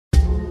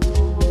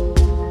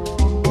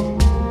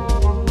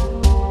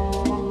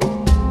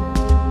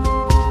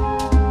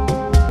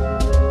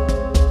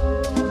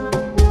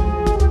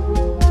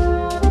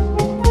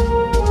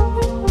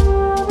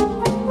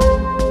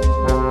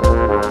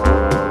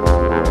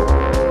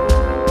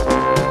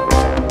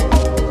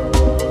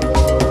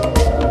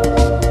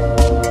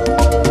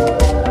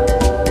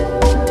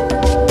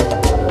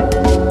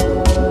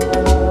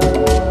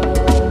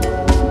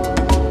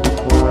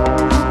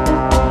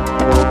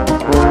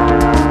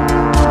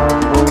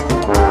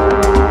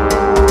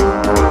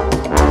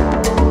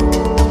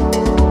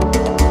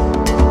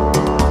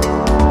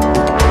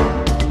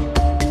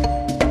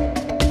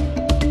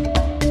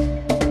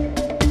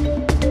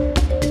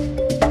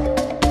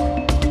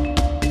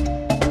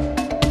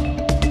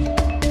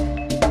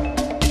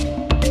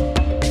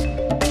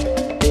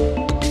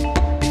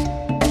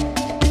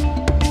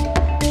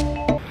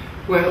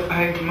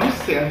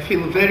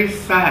feel very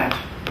sad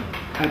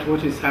at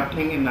what is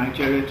happening in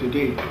Nigeria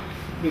today,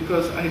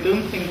 because I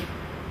don't think,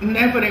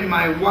 never in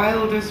my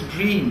wildest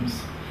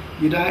dreams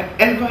did I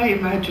ever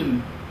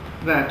imagine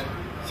that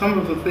some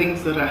of the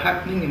things that are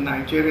happening in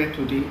Nigeria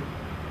today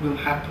will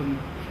happen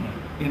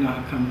in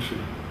our country.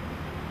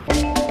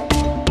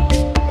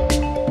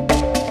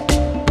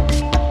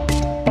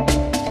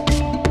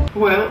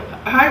 Well,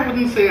 I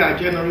wouldn't say our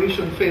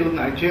generation failed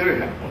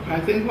Nigeria. I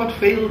think what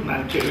failed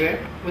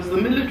Nigeria was the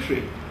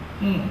military.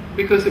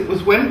 Because it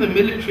was when the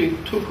military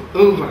took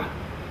over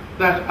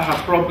that our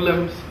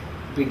problems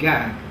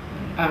began.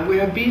 And we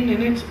have been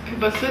in it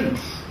ever since.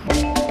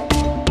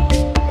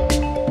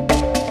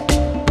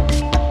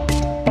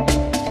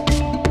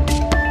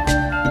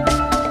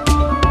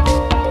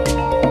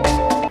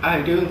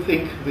 I don't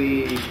think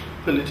the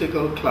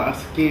political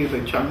class gave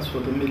a chance for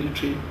the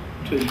military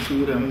to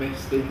intrude and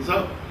mess things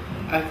up.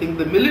 I think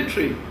the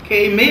military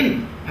came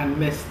in and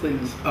messed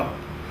things up.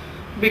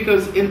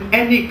 Because in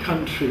any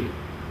country,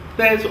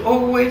 there's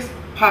always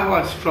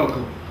power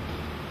struggle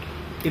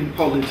in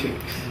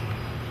politics.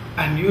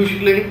 And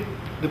usually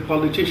the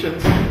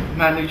politicians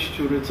manage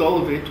to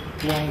resolve it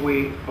one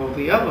way or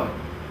the other.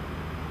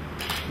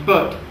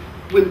 But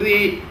with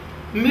the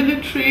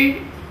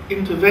military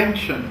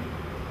intervention,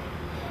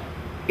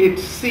 it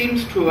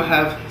seems to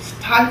have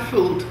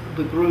stifled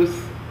the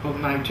growth of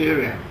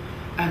Nigeria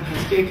and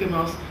has taken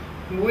us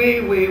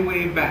way, way,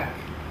 way back.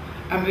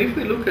 I mean, if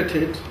we look at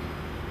it,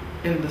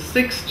 in the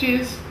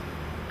 60s,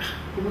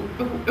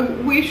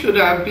 we should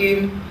have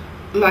been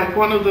like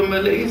one of the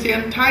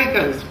Malaysian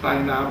tigers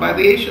by now, by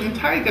the Asian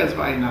tigers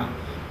by now.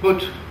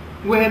 But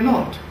we're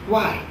not.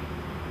 Why?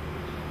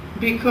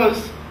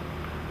 Because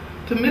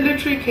the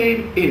military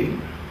came in,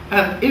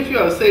 and if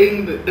you're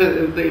saying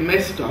that they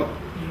messed up,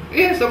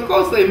 yes, of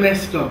course they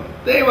messed up.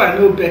 They were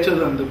no better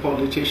than the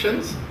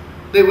politicians.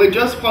 They were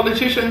just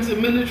politicians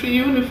in military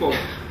uniform.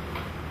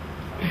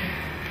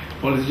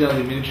 Politicians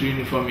in military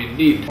uniform,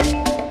 indeed.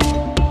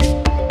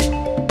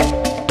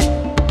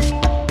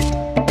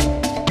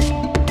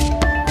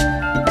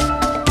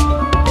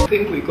 I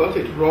think we got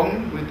it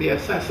wrong with the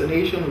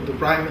assassination of the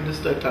Prime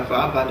Minister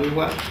Tafawa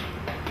Balewa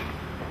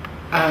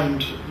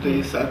and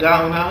the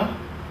Sardauna,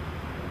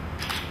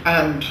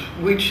 and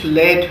which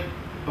led,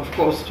 of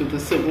course, to the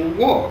Civil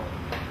War.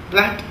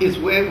 That is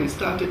where we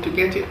started to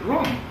get it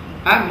wrong.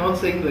 I'm not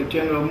saying that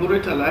General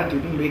Muritala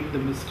didn't make the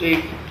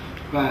mistake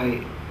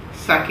by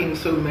sacking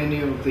so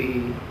many of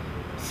the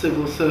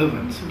civil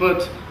servants,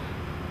 but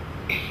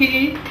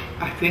he,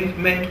 I think,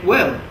 meant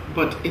well,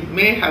 but it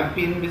may have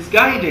been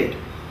misguided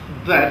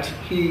that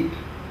he,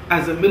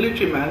 as a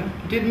military man,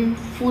 didn't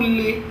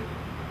fully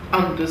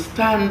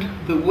understand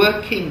the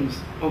workings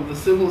of the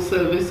civil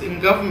service in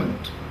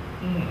government.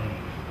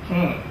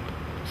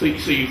 So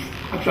you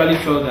actually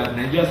felt that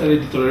Nigeria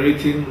started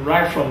deteriorating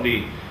right from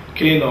the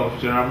killing of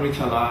General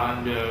Muritala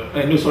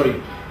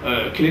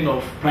and killing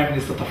of Prime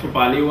Minister Tafawa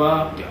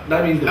Balewa.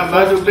 That means the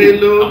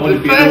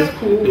first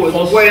coup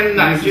was when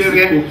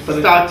Nigeria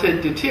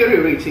started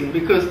deteriorating,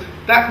 because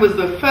that was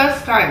the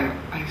first time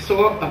I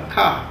saw a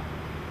car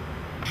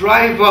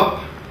drive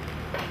up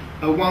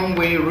a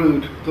one-way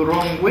road the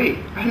wrong way,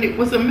 and it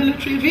was a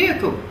military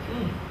vehicle.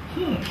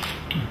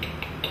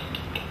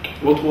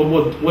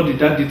 What did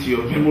that do to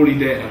your memory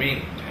then?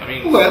 I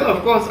mean. Well,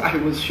 of course, I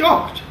was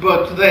shocked,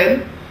 but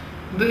then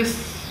this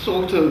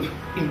sort of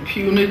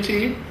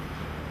impunity,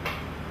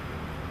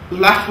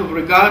 lack of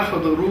regard for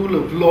the rule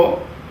of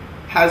law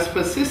has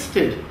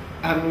persisted,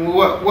 and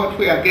what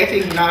we are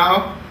getting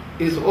now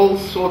is all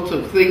sorts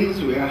of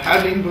things. We are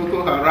having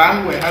Boko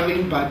Haram, we're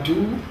having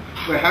Badu,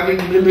 we're having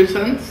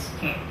militants,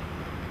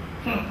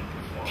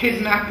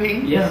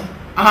 kidnapping,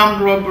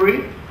 armed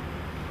robbery.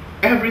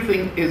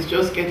 Everything is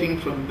just getting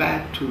from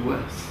bad to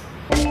worse.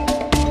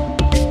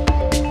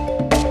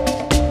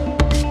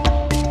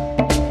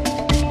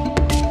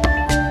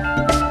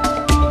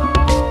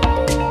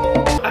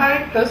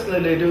 I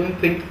personally don't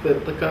think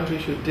that the country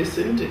should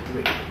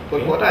disintegrate,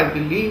 but what I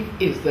believe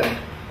is that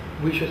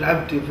we should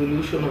have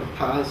devolution of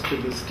powers to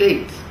the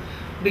states,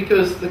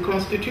 because the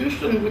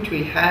constitution which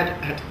we had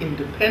at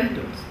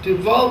independence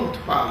devolved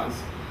powers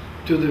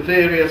to the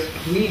various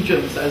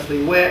regions as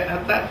they were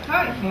at that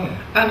time.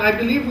 And I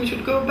believe we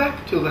should go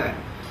back to that,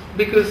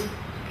 because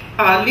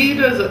our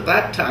leaders at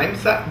that time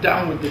sat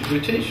down with the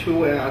British, who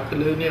were our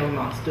colonial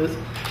masters,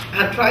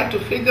 and tried to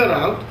figure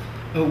out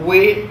a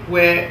way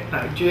where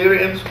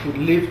Nigerians could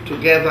live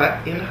together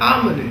in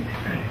harmony.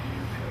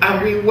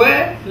 And we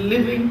were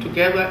living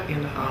together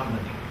in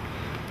harmony.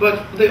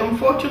 But the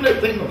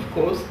unfortunate thing, of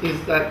course, is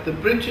that the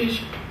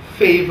British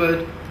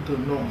favored the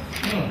North,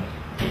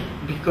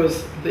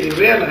 because they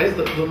realized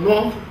that the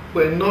North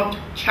were not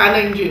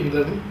challenging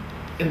them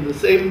in the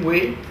same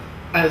way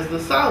as the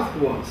South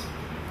was.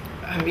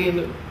 I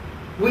mean,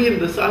 we in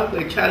the South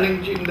were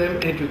challenging them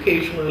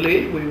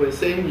educationally. We were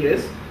saying,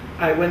 yes,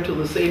 I went to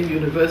the same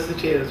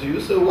university as you,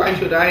 so why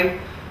should I,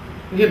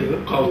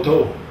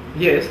 kowtow?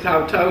 Yes,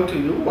 kowtow to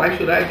you. Why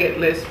should I get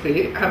less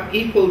pay? I'm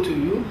equal to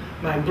you.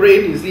 My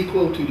brain is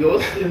equal to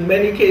yours. In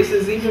many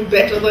cases, even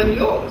better than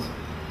yours.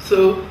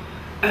 So,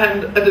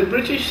 and the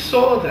British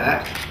saw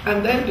that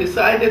and then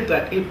decided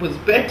that it was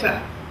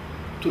better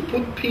to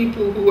put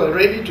people who were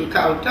ready to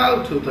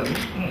kowtow to them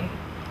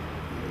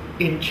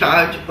in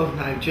charge of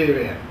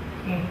Nigeria.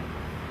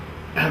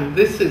 And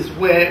this is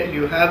where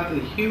you have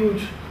the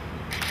huge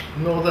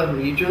northern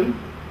region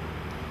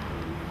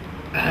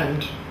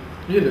and,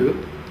 you know,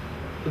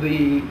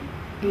 the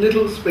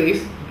little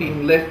space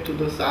being left to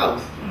the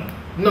south,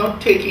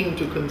 not taking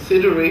into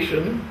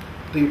consideration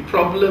the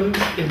problems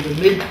in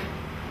the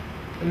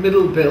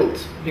middle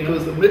belt,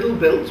 because the middle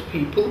belt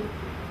people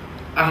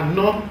are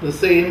not the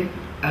same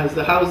as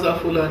the Hausa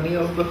Fulani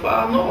of the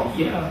far north.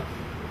 Yeah.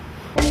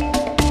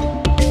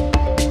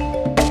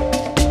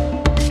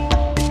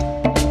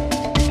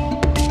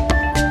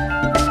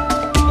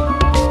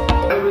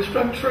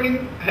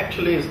 Restructuring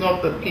actually is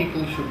not that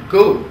people should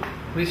go.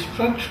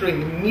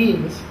 Restructuring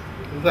means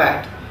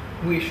that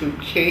we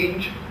should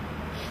change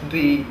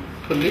the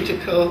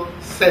political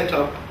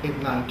setup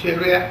in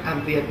Nigeria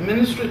and the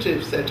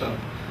administrative setup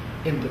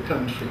in the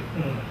country.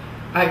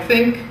 I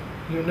think,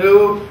 you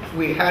know,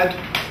 we had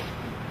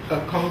a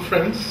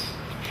conference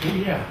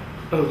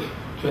of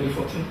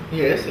 2014.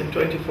 Yes, in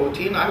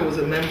 2014. I was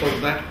a member of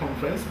that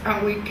conference,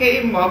 and we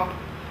came up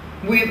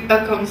with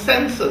a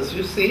consensus,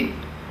 you see,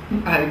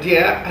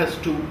 idea as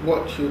to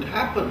what should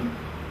happen.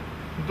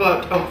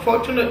 But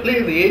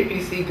unfortunately, the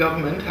APC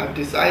government have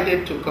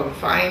decided to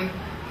confine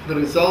the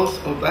results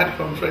of that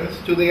conference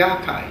to the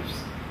archives.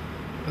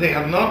 They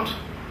have not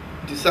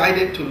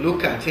decided to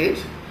look at it.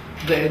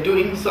 They're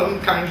doing some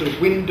kind of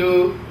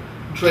window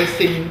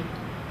dressing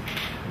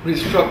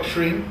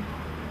restructuring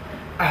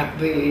at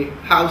the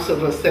House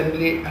of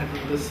Assembly and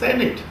in the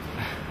Senate.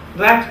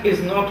 That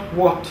is not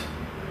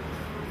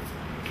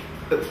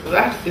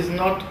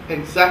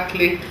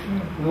exactly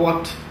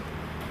what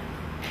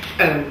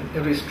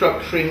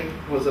restructuring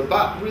was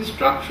about.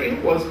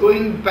 Restructuring was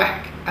going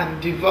back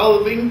and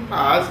devolving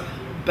powers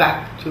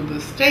back to the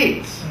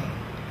states.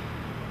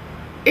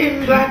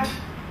 In that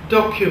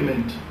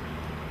document,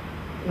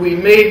 we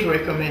made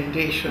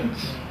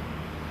recommendations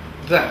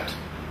that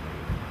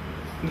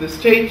the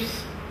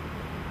states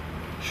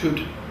should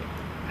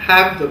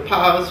have the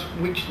powers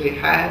which they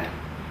had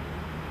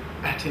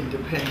at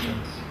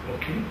independence.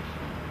 Okay.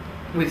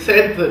 We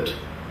said that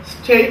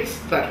states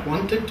that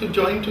wanted to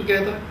join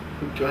together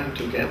could join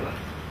together.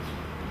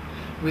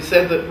 We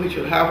said that we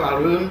should have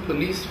our own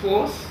police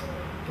force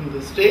in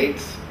the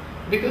states,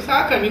 because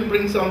how can you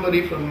bring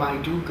somebody from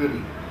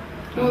Maiduguri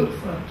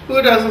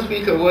who doesn't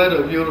speak a word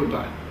of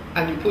Yoruba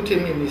and you put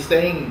him in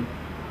Iseyin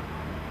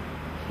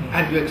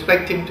and you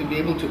expect him to be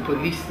able to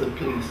police the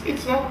place?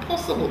 It's not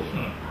possible.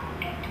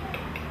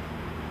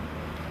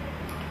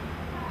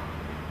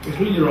 It's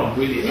really wrong,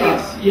 really.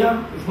 Yes.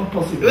 Yeah, it's not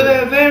possible.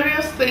 There are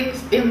various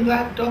things in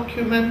that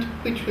document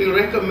which we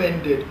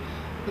recommended,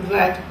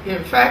 that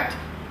in fact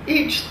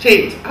each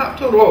state,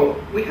 after all,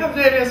 we have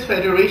various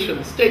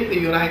federations. Take the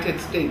United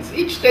States.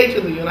 Each state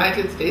in the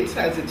United States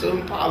has its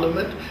own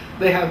parliament.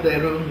 They have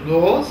their own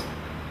laws.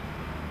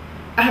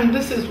 And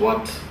this is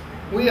what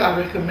we are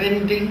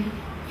recommending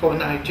for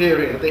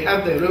Nigeria. They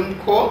have their own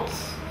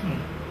courts.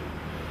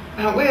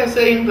 And we are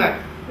saying that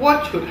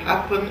what should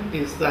happen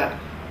is that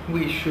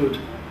we should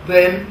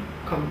then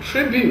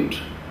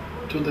contribute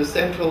to the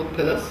central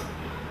purse.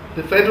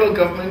 The federal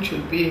government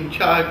should be in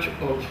charge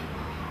of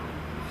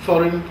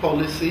foreign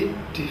policy,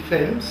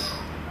 defense,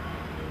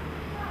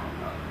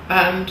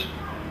 and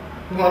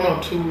one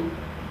or two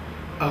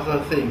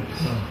other things.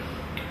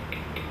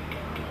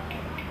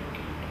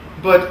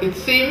 But it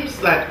seems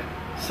that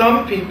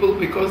some people,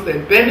 because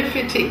they're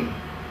benefiting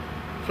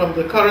from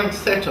the current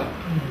setup,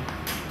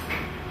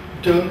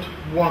 don't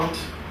want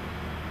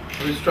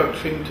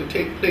restructuring to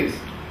take place.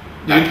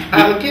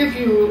 I'll give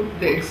you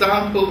the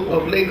example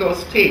of Lagos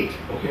State.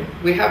 Okay.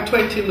 We have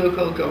 20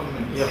 local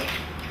governments. Yeah.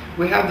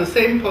 We have the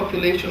same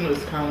population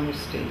as Kano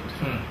State.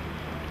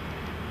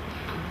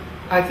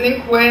 I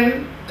think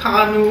when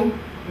Kano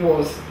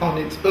was on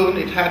its own,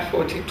 it had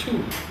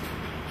 42.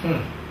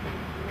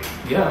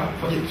 Yeah,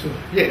 42.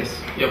 Yes.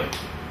 Yep.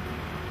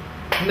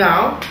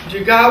 Now,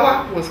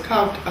 Jigawa was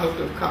carved out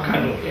of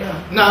Kano.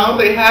 Yeah. Now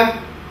they have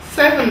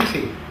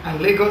 70, and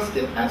Lagos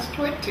still has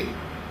 20.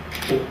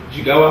 Oh,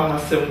 Jigawa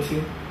has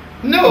 17?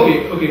 No.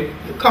 Okay.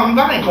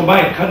 Combined.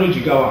 Combined, Kano,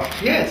 Jigawa.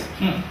 Yes.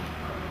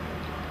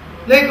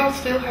 Lagos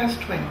still has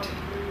 20.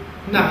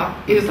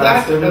 Now, is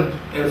that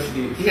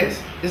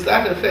yes? Is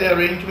that a fair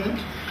arrangement?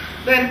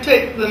 Then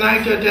take the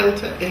Niger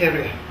Delta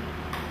area.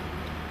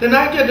 The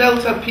Niger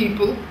Delta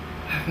people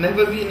have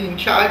never been in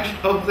charge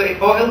of the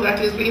oil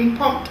that is being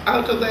pumped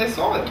out of their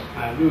soil.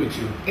 I agree with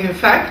you. In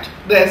fact,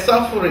 they're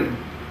suffering.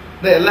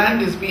 Their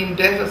land is being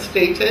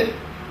devastated,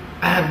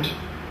 and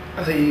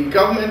the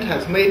government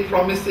has made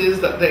promises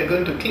that they're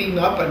going to clean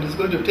up, and it's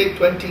going to take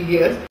 20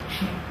 years.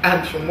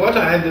 And from what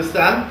I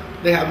understand,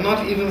 they have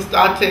not even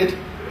started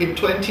in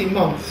 20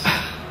 months.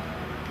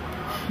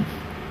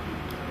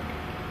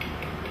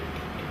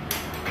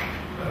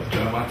 That's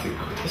dramatic.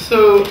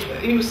 So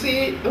you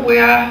see,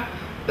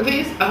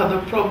 these are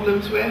the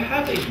problems we're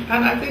having,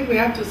 and I think we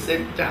have to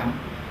sit down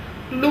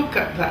look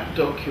at that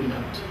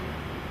document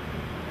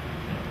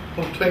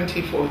of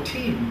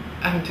 2014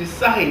 and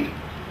decide,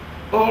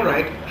 all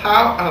right,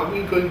 how are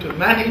we going to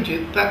manage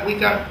it that we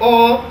can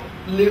all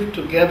live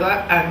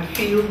together and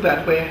feel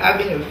that we're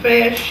having a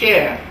fair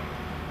share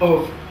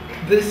of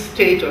this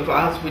state of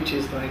ours, which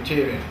is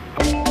Nigeria.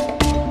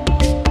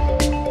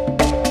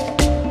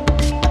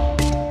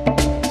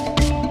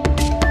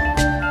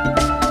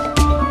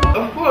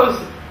 Of course,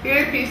 the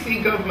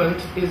APC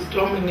government is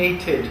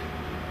dominated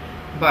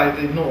by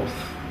the North,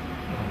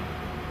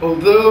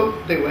 although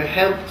they were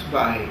helped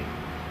by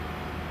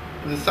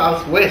the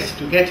Southwest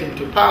to get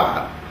into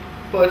power,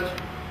 but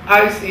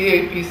I see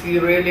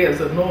APC really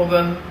as a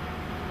northern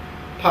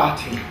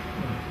party.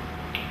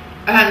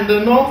 And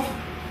the North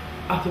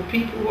are the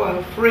people who are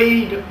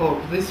afraid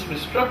of this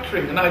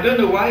restructuring, and I don't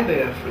know why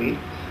they're afraid,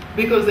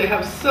 because they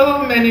have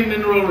so many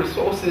mineral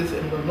resources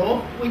in the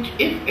North, which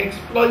if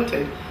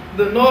exploited,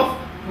 the North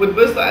would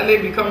most likely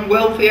become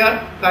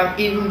wealthier than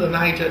even the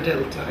Niger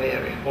Delta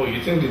area. Oh,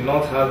 you think the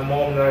North has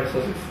more mineral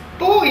resources?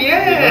 Oh,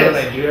 yes. In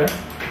Nigeria?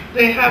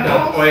 They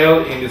have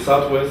oil in the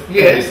Southwest?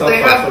 Yes,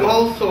 they have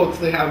all sorts.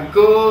 They have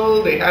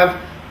gold, they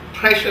have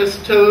precious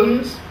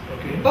stones,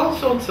 okay, all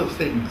sorts of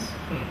things.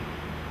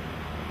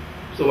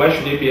 So why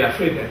should they be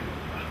afraid then?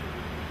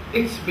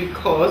 It's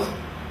because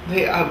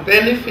they are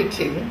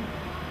benefiting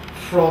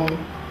from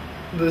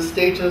the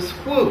status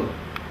quo.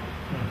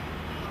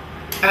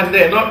 And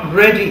they're not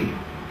ready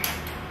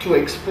to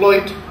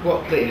exploit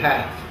what they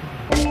have.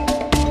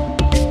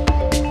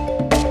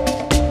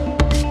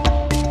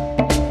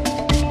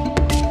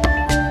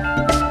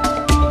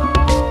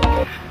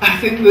 I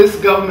think this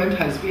government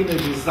has been a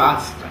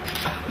disaster,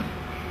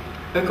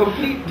 a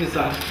complete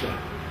disaster.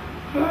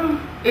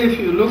 If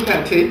you look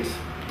at it,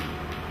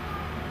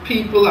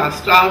 people are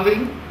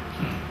starving.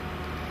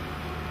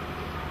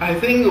 I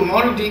think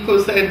Umaru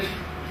Dikko said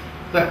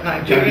that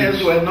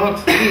Nigerians were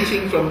not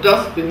eating from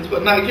dustbins,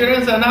 but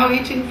Nigerians are now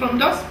eating from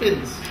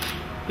dustbins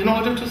in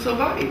order to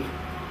survive.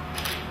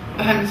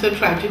 And it's a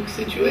tragic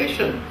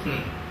situation.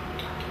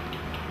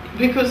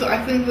 Because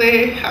I think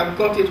they have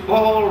got it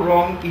all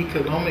wrong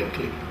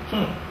economically.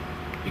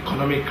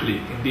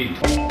 Economically, indeed.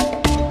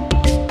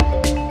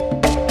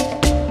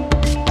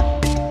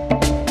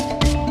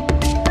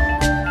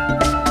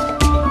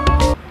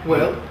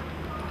 Well,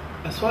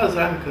 as far as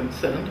I'm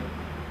concerned,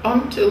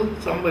 until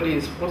somebody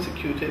is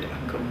prosecuted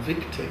and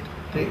convicted,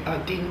 they are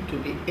deemed to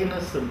be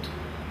innocent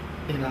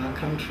in our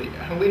country.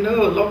 And we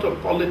know a lot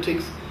of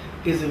politics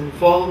is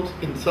involved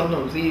in some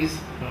of these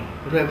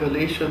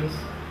revelations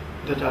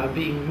that are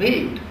being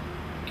made.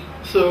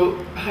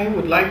 So I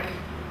would like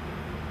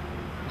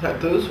that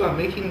those who are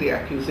making the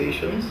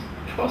accusations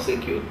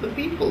prosecute the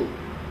people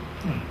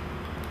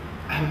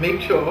and make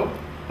sure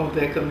of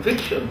their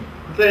conviction.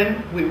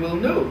 Then we will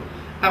know.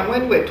 And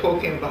when we're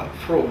talking about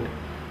fraud,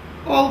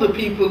 all the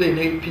people in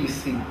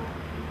APC,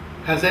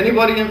 has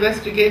anybody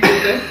investigated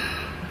them?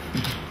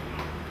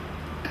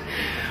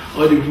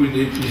 All the people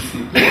in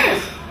APC?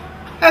 Yes.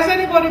 Has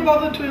anybody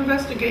bothered to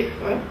investigate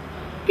them?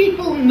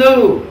 People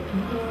know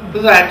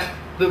that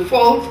the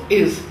fault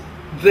is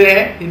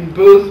there in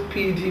both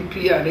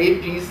PDP and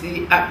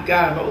APC,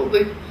 APGA and all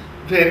the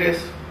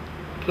various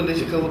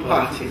political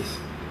parties.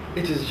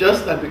 It is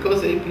just that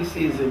because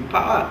APC is in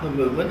power at the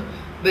moment,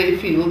 they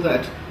feel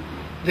that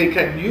they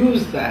can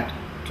use that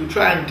to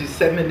try and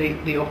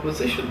disseminate the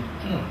opposition.